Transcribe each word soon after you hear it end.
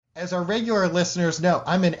As our regular listeners know,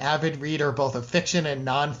 I'm an avid reader both of fiction and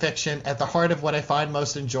nonfiction. At the heart of what I find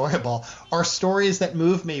most enjoyable are stories that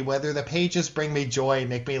move me, whether the pages bring me joy,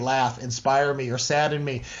 make me laugh, inspire me, or sadden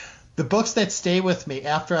me. The books that stay with me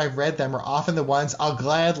after I've read them are often the ones I'll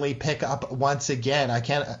gladly pick up once again. I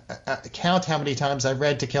can't count how many times I've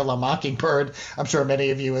read To Kill a Mockingbird. I'm sure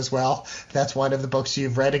many of you as well. That's one of the books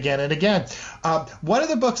you've read again and again. One of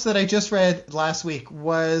the books that I just read last week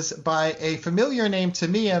was by a familiar name to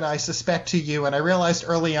me, and I suspect to you. And I realized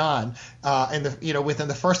early on, within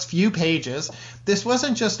the first few pages, this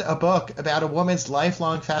wasn't just a book about a woman's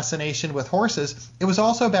lifelong fascination with horses. It was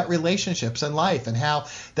also about relationships and life and how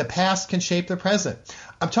the past can shape the present.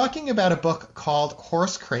 I'm talking about a book called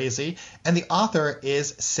Horse Crazy, and the author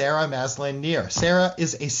is Sarah Maslin Nir. Sarah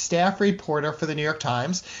is a staff reporter for the New York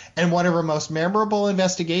Times, and one of her most memorable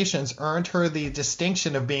investigations earned her the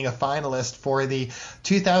distinction of being a finalist for the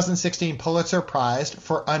 2016 Pulitzer Prize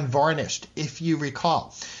for Unvarnished, if you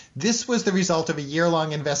recall. This was the result of a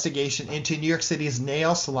year-long investigation into New York City's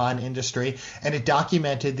nail salon industry, and it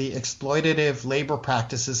documented the exploitative labor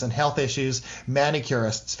practices and health issues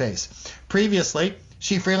manicurists face. Previously,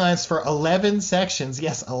 she freelanced for 11 sections,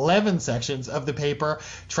 yes, 11 sections of the paper,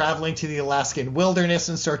 traveling to the Alaskan wilderness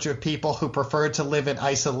in search of people who preferred to live in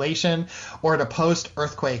isolation or to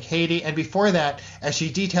post-earthquake Haiti. And before that, as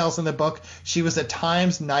she details in the book, she was a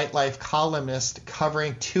Times nightlife columnist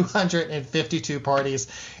covering 252 parties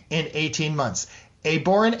in 18 months. A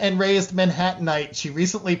born and raised Manhattanite, she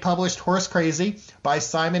recently published Horse Crazy by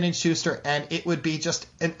Simon & Schuster, and it would be just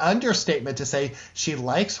an understatement to say she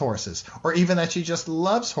likes horses, or even that she just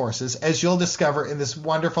loves horses, as you'll discover in this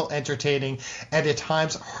wonderful, entertaining, and at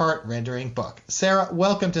times heart-rendering book. Sarah,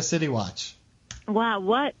 welcome to City Watch. Wow,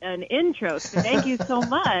 what an intro. Thank you so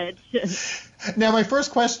much. Now, my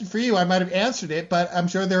first question for you, I might have answered it, but I'm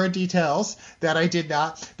sure there are details that I did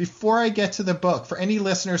not. Before I get to the book, for any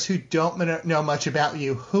listeners who don't know much about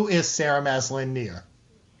you, who is Sarah Maslin Nir?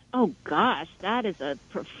 Oh, gosh, that is a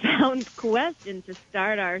profound question to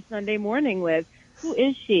start our Sunday morning with. Who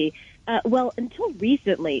is she? Well, until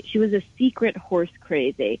recently, she was a secret horse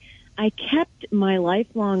crazy. I kept my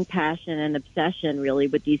lifelong passion and obsession, really,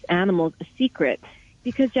 with these animals a secret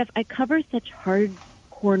because, Jeff, I cover such hard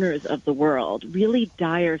corners of the world, really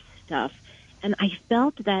dire stuff, and I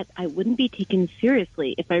felt that I wouldn't be taken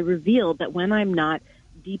seriously if I revealed that when I'm not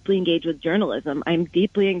deeply engaged with journalism, I'm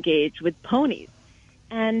deeply engaged with ponies.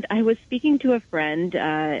 And I was speaking to a friend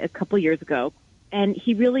a couple years ago, and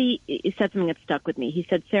he said something that stuck with me. He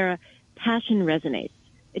said, Sarah, passion resonates.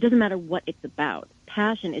 It doesn't matter what it's about.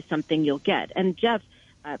 Passion is something you'll get. And Jeff,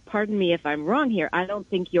 pardon me if I'm wrong here, I don't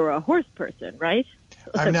think you're a horse person, right?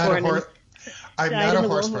 I'm not a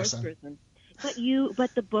horse person.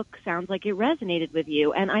 But the book sounds like it resonated with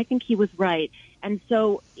you, and I think he was right. And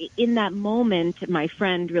so in that moment, my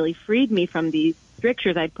friend really freed me from these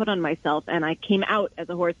strictures I'd put on myself, and I came out as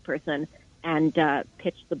a horse person and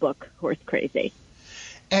pitched the book Horse Crazy.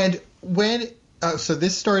 And so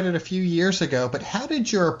this started a few years ago, but how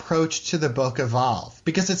did your approach to the book evolve?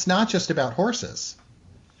 Because it's not just about horses.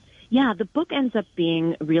 Yeah, the book ends up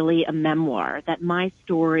being really a memoir that my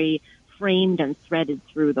story framed and threaded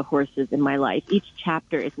through the horses in my life. Each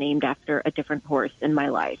chapter is named after a different horse in my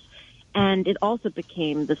life. And it also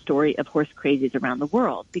became the story of horse crazies around the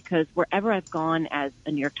world because wherever I've gone as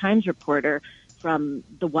a New York Times reporter, from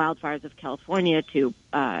the wildfires of California to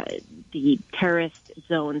the terrorist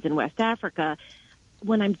zones in West Africa,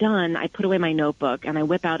 when I'm done, I put away my notebook and I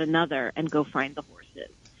whip out another and go find the horses.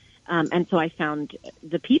 And so I found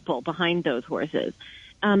the people behind those horses.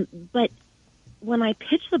 But when I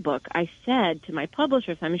pitched the book, I said to my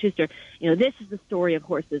publisher, Simon Schuster, this is the story of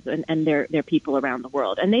horses and their people around the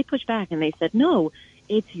world. And they pushed back and they said, no,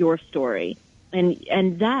 it's your story.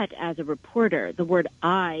 And that, as a reporter, the word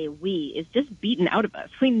we is just beaten out of us.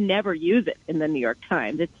 We never use it in the New York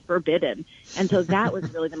Times. It's forbidden. And so that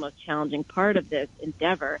was really the most challenging part of this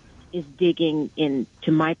endeavor, is digging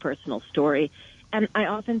into my personal story. And I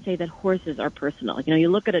often say that horses are personal. You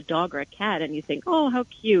look at a dog or a cat and you think, oh, how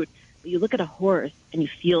cute. But you look at a horse and you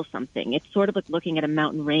feel something. It's sort of like looking at a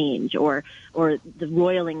mountain range or the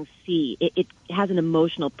roiling sea. It has an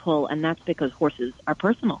emotional pull, and that's because horses are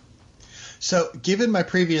personal. So given my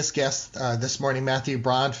previous guest this morning, Matthew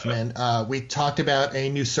Bronfman, we talked about a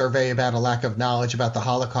new survey about a lack of knowledge about the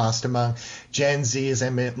Holocaust among Gen Zs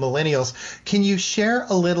and millennials. Can you share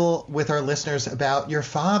a little with our listeners about your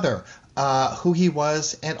father, who he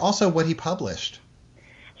was, and also what he published?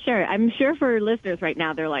 Sure. I'm sure for listeners right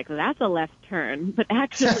now, they're like, that's a left turn. But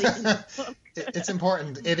actually, in the book, it's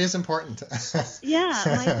important. It is important. yeah,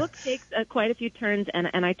 my book takes quite a few turns,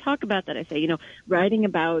 and I talk about that. I say, writing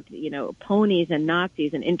about, ponies and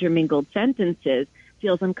Nazis and intermingled sentences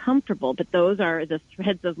feels uncomfortable, but those are the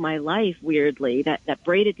threads of my life, weirdly, that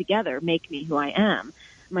braided together make me who I am.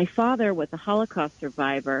 My father was a Holocaust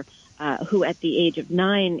survivor who, at the age of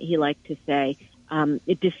 9, he liked to say,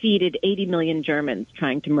 it defeated 80 million Germans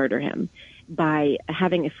trying to murder him by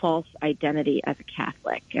having a false identity as a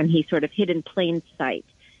Catholic, and he sort of hid in plain sight.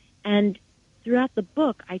 And throughout the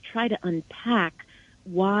book, I try to unpack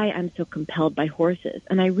why I'm so compelled by horses.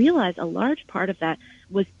 And I realized a large part of that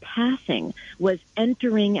was passing, was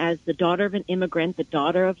entering as the daughter of an immigrant, the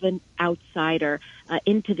daughter of an outsider,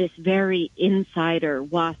 into this very insider,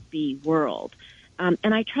 waspy world. And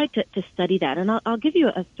I tried to study that. And I'll give you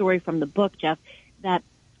a story from the book, Jeff, that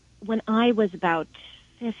when I was about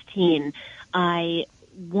 15, I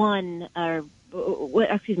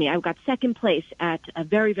got second place at a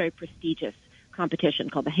very, very prestigious competition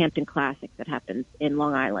called the Hampton Classic that happens in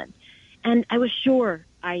Long Island. And I was sure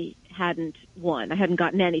I hadn't won. I hadn't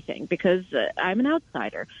gotten anything because I'm an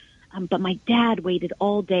outsider. But my dad waited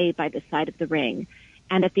all day by the side of the ring.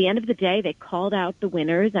 And at the end of the day, they called out the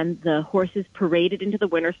winners, and the horses paraded into the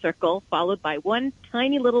winner's circle, followed by one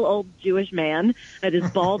tiny little old Jewish man with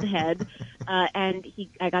his bald head.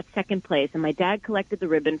 I got second place, and my dad collected the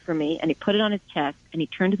ribbon for me, and he put it on his chest, and he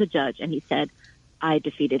turned to the judge, and he said, "I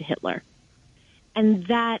defeated Hitler." And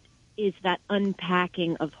that is that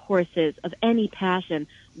unpacking of horses, of any passion,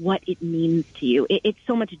 what it means to you. It's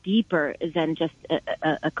so much deeper than just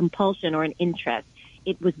a compulsion or an interest.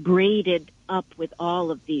 It was braided up with all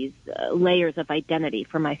of these layers of identity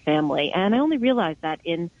for my family. And I only realized that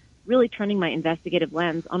in really turning my investigative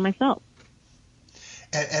lens on myself.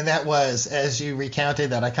 And that was, as you recounted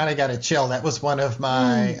that, I kind of got a chill. That was one of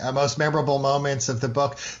my most memorable moments of the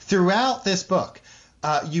book. Throughout this book,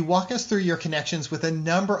 you walk us through your connections with a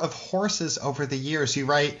number of horses over the years. You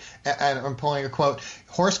write, and I'm pulling a quote,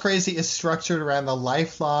 "Horse Crazy is structured around the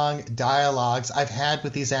lifelong dialogues I've had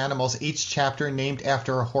with these animals, each chapter named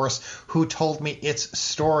after a horse who told me its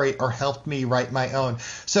story or helped me write my own."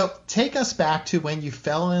 So take us back to when you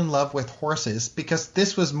fell in love with horses, because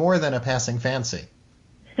this was more than a passing fancy.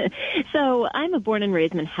 So I'm a born and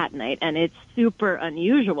raised Manhattanite, and it's super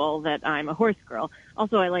unusual that I'm a horse girl.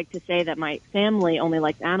 Also, I like to say that my family only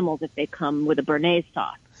likes animals if they come with a béarnaise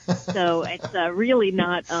sauce. So it's really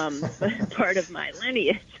not part of my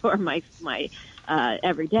lineage or my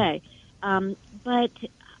everyday. But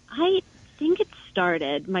I think it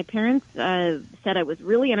started, my parents said I was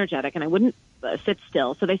really energetic and I wouldn't sit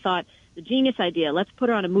still. So they thought, the genius idea, let's put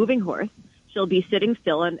her on a moving horse. She'll be sitting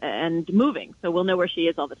still and moving, so we'll know where she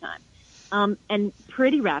is all the time. And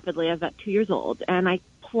pretty rapidly, I was about 2 years old, and I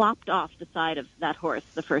plopped off the side of that horse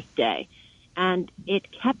the first day. And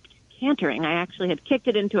it kept cantering. I actually had kicked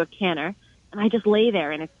it into a canter, and I just lay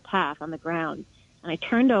there in its path on the ground. And I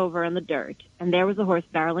turned over in the dirt, and there was the horse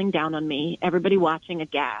barreling down on me, everybody watching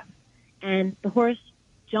aghast. And the horse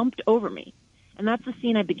jumped over me. And that's the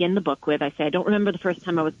scene I begin the book with. I say, I don't remember the first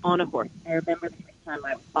time I was on a horse. I remember the first time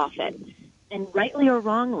I was off it. And rightly or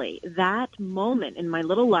wrongly, that moment in my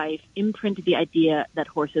little life imprinted the idea that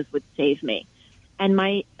horses would save me. And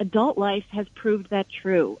my adult life has proved that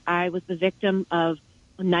true. I was the victim of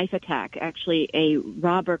a knife attack. Actually, a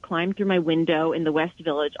robber climbed through my window in the West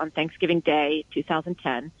Village on Thanksgiving Day,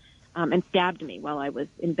 2010, and stabbed me while I was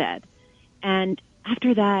in bed. And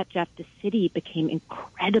after that, Jeff, the city became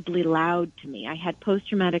incredibly loud to me. I had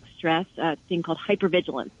post-traumatic stress, a thing called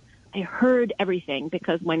hypervigilance. I heard everything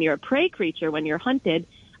because when you're a prey creature, when you're hunted,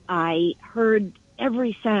 I heard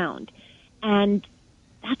every sound. And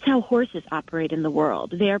that's how horses operate in the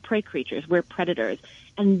world. They are prey creatures. We're predators.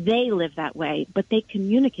 And they live that way, but they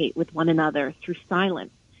communicate with one another through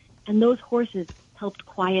silence. And those horses helped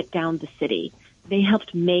quiet down the city. They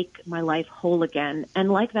helped make my life whole again. And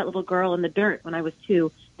like that little girl in the dirt when I was 2,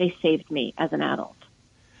 they saved me as an adult.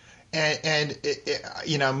 And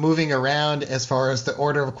moving around as far as the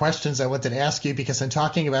order of questions I wanted to ask you, because in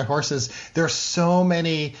talking about horses, there are so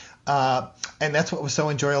many, and that's what was so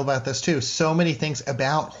enjoyable about this too. So many things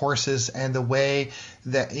about horses and the way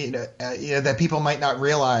that that people might not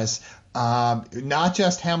realize. Not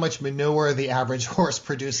just how much manure the average horse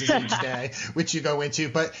produces each day, which you go into,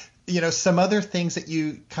 but some other things that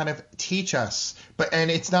you kind of teach us.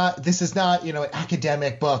 This is not an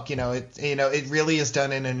academic book. It really is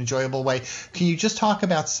done in an enjoyable way. Can you just talk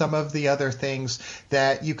about some of the other things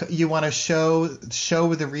that you want to show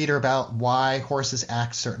the reader about why horses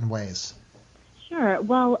act certain ways? Sure.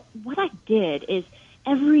 Well, what I did is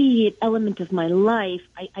every element of my life,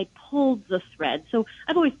 I pulled the thread. So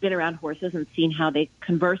I've always been around horses and seen how they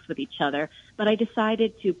converse with each other, but I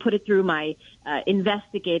decided to put it through my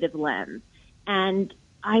investigative lens. And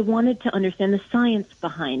I wanted to understand the science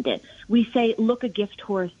behind it. We say, look a gift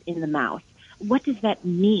horse in the mouth. What does that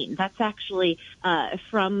mean? That's actually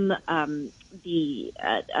from the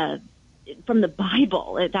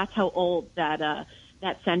Bible. That's how old that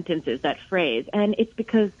sentence is, that phrase. And it's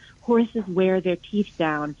because horses wear their teeth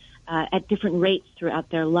down at different rates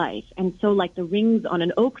throughout their life. And so like the rings on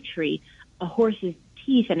an oak tree, a horse's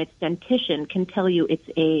teeth and its dentition can tell you its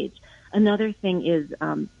age. Another thing is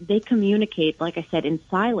they communicate, like I said, in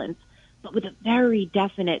silence, but with a very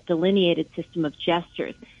definite delineated system of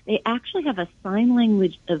gestures. They actually have a sign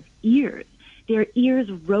language of ears. Their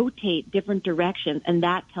ears rotate different directions, and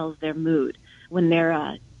that tells their mood. When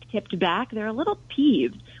they're tipped back, they're a little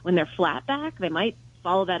peeved. When they're flat back, they might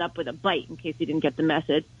follow that up with a bite in case you didn't get the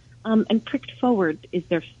message. And pricked forward is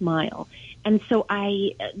their smile. And so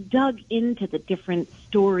I dug into the different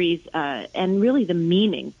stories and really the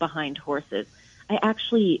meaning behind horses. I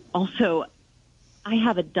actually also, I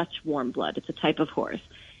have a Dutch warm blood. It's a type of horse.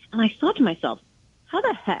 And I thought to myself, how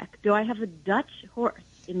the heck do I have a Dutch horse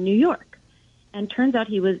in New York? And turns out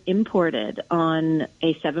he was imported on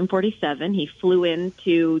a 747. He flew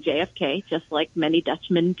into JFK, just like many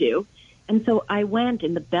Dutchmen do. And so I went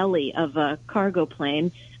in the belly of a cargo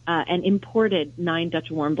plane and imported 9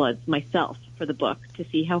 Dutch warm bloods myself for the book to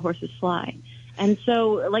see how horses fly. And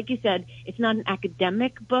so, like you said, it's not an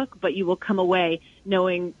academic book, but you will come away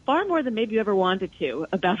knowing far more than maybe you ever wanted to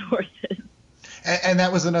about horses. And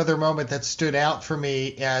that was another moment that stood out for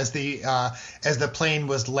me as the plane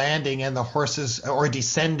was landing and the horses or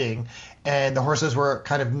descending, and the horses were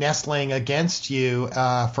kind of nestling against you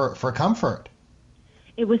for comfort.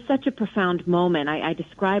 It was such a profound moment. I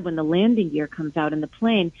describe when the landing gear comes out in the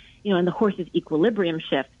plane, and the horse's equilibrium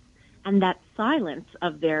shifts, and that silence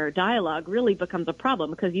of their dialogue really becomes a problem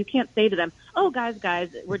because you can't say to them, "Oh, guys,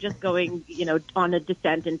 we're just going, on a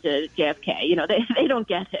descent into JFK." They don't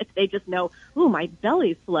get it. They just know, "Ooh, my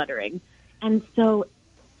belly's fluttering." And so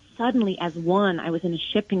suddenly, as one, I was in a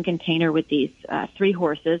shipping container with these 3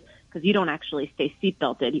 horses, because you don't actually stay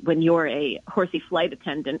seatbelted when you're a horsey flight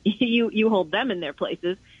attendant. You hold them in their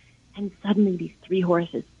places. And suddenly these 3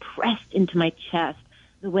 horses pressed into my chest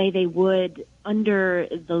the way they would under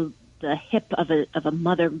the hip of a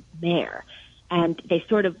mother mare. And they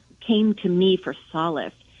sort of came to me for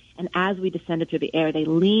solace. And as we descended through the air, they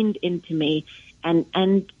leaned into me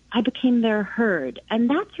and I became their herd. And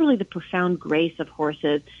that's really the profound grace of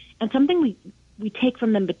horses and something we take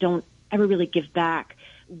from them but don't ever really give back.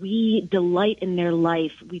 We delight in their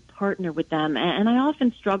life. We partner with them. And I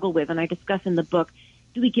often struggle with, and I discuss in the book,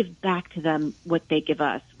 do we give back to them what they give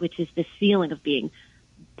us, which is this feeling of being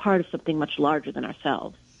part of something much larger than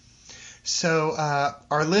ourselves. So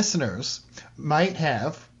our listeners might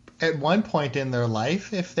have, at one point in their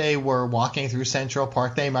life, if they were walking through Central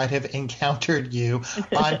Park, they might have encountered you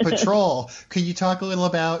on patrol. Could you talk a little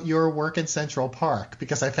about your work in Central Park?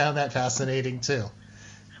 Because I found that fascinating, too.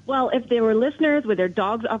 Well, if they were listeners with their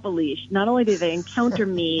dogs off a leash, not only did they encounter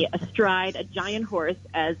me astride a giant horse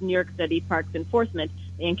as New York City Parks Enforcement,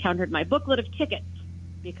 they encountered my booklet of tickets,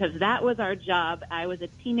 because that was our job. I was a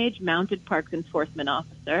teenage mounted Parks Enforcement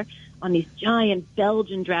officer on these giant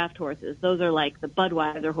Belgian draft horses. Those are like the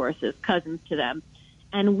Budweiser horses, cousins to them.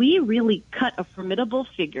 And we really cut a formidable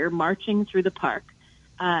figure marching through the park.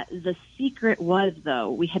 The secret was,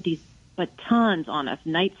 though, we had these batons on us,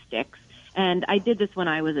 nightsticks. And I did this when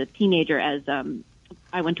I was a teenager as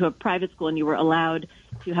I went to a private school and you were allowed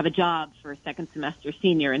to have a job for second semester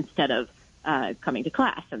senior instead of coming to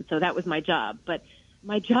class. And so that was my job. But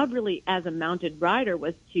my job really as a mounted rider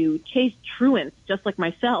was to chase truants, just like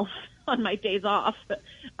myself, on my days off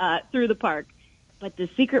through the park. But the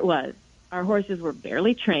secret was our horses were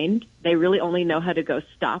barely trained. They really only know how to go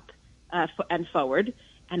stop and forward.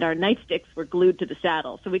 And our nightsticks were glued to the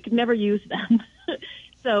saddle, so we could never use them.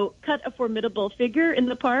 So cut a formidable figure in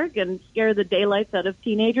the park and scare the daylights out of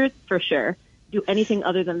teenagers, for sure. Do anything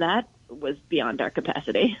other than that was beyond our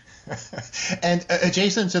capacity. And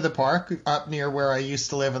adjacent to the park, up near where I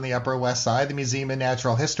used to live on the Upper West Side, the Museum of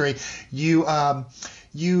Natural History, you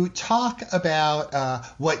talk about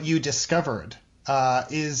what you discovered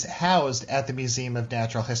is housed at the Museum of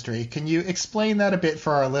Natural History. Can you explain that a bit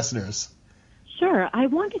for our listeners? Sure. I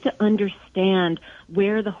wanted to understand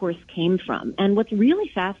where the horse came from. And what's really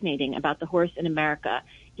fascinating about the horse in America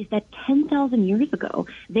is that 10,000 years ago,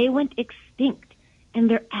 they went extinct. And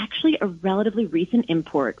they're actually a relatively recent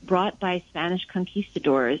import brought by Spanish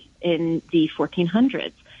conquistadors in the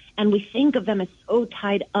 1400s. And we think of them as so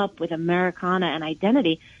tied up with Americana and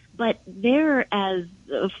identity, but they're as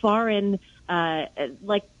foreign,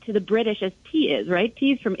 like to the British as tea is, right?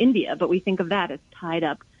 Tea is from India, but we think of that as tied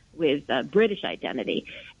up with British identity.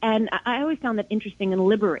 And I always found that interesting and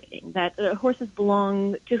liberating, that horses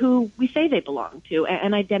belong to who we say they belong to,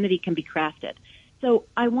 and identity can be crafted. So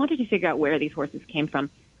I wanted to figure out where these horses came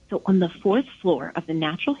from. So on the 4th floor of the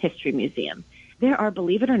Natural History Museum, there are,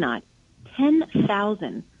 believe it or not,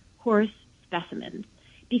 10,000 horse specimens,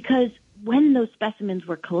 because when those specimens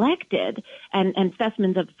were collected and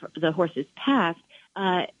specimens of the horses past,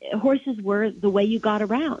 horses were the way you got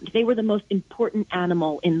around. They were the most important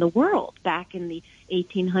animal in the world back in the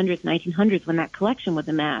 1800s, 1900s when that collection was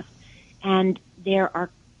amassed. And there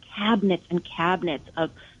are cabinets and cabinets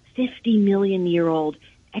of 50-million-year-old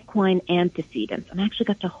equine antecedents. I actually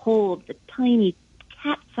got to hold the tiny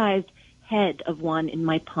cat-sized head of one in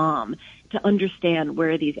my palm to understand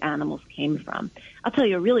where these animals came from. I'll tell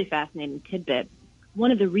you a really fascinating tidbit.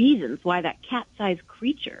 One of the reasons why that cat-sized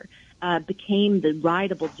creature became the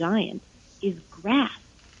rideable giant is grass.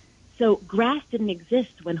 So grass didn't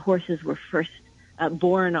exist when horses were first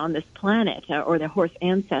born on this planet, or their horse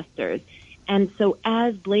ancestors. And so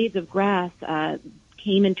as blades of grass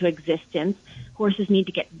came into existence, horses need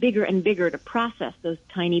to get bigger and bigger to process those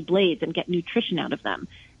tiny blades and get nutrition out of them.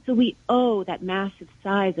 So we owe that massive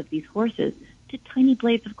size of these horses to tiny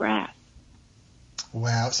blades of grass.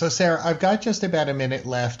 Wow. So, Sarah, I've got just about a minute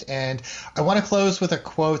left, and I want to close with a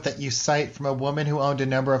quote that you cite from a woman who owned a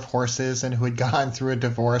number of horses and who had gone through a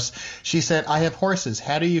divorce. She said, "I have horses.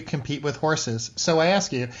 How do you compete with horses?" So I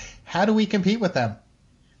ask you, how do we compete with them?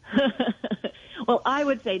 Well, I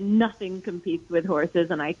would say nothing competes with horses,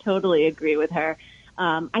 and I totally agree with her.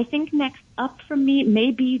 I think next up for me may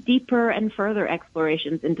be deeper and further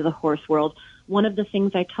explorations into the horse world. One of the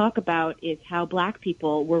things I talk about is how black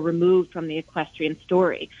people were removed from the equestrian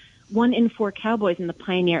story. 1 in 4 cowboys in the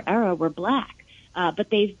pioneer era were black, but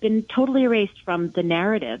they've been totally erased from the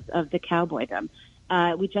narrative of the cowboydom.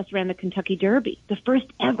 We just ran the Kentucky Derby. The first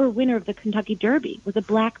ever winner of the Kentucky Derby was a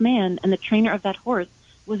black man, and the trainer of that horse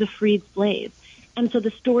was a freed slave. And so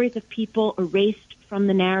the stories of people erased from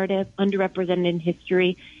the narrative, underrepresented in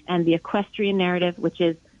history, and the equestrian narrative, which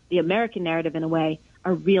is the American narrative in a way,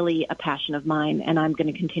 are really a passion of mine, and I'm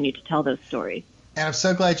going to continue to tell those stories. And I'm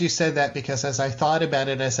so glad you said that, because as I thought about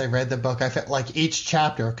it, as I read the book, I felt like each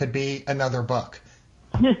chapter could be another book.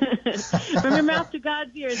 From your mouth to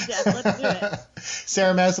God's ears, Jeff. Let's do it.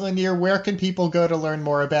 Sarah Maslin-Nir, where can people go to learn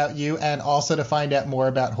more about you and also to find out more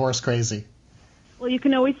about Horse Crazy? Well, you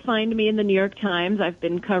can always find me in the New York Times. I've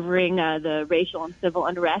been covering the racial and civil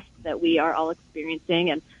unrest that we are all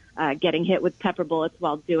experiencing and getting hit with pepper bullets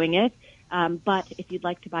while doing it. But if you'd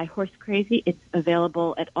like to buy Horse Crazy, it's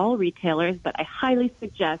available at all retailers, but I highly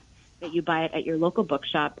suggest that you buy it at your local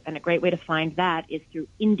bookshop. And a great way to find that is through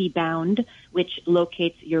IndieBound, which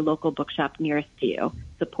locates your local bookshop nearest to you.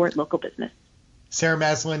 Support local business. Sarah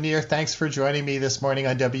Maslin-Nir, thanks for joining me this morning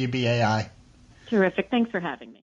on WBAI. Terrific. Thanks for having me.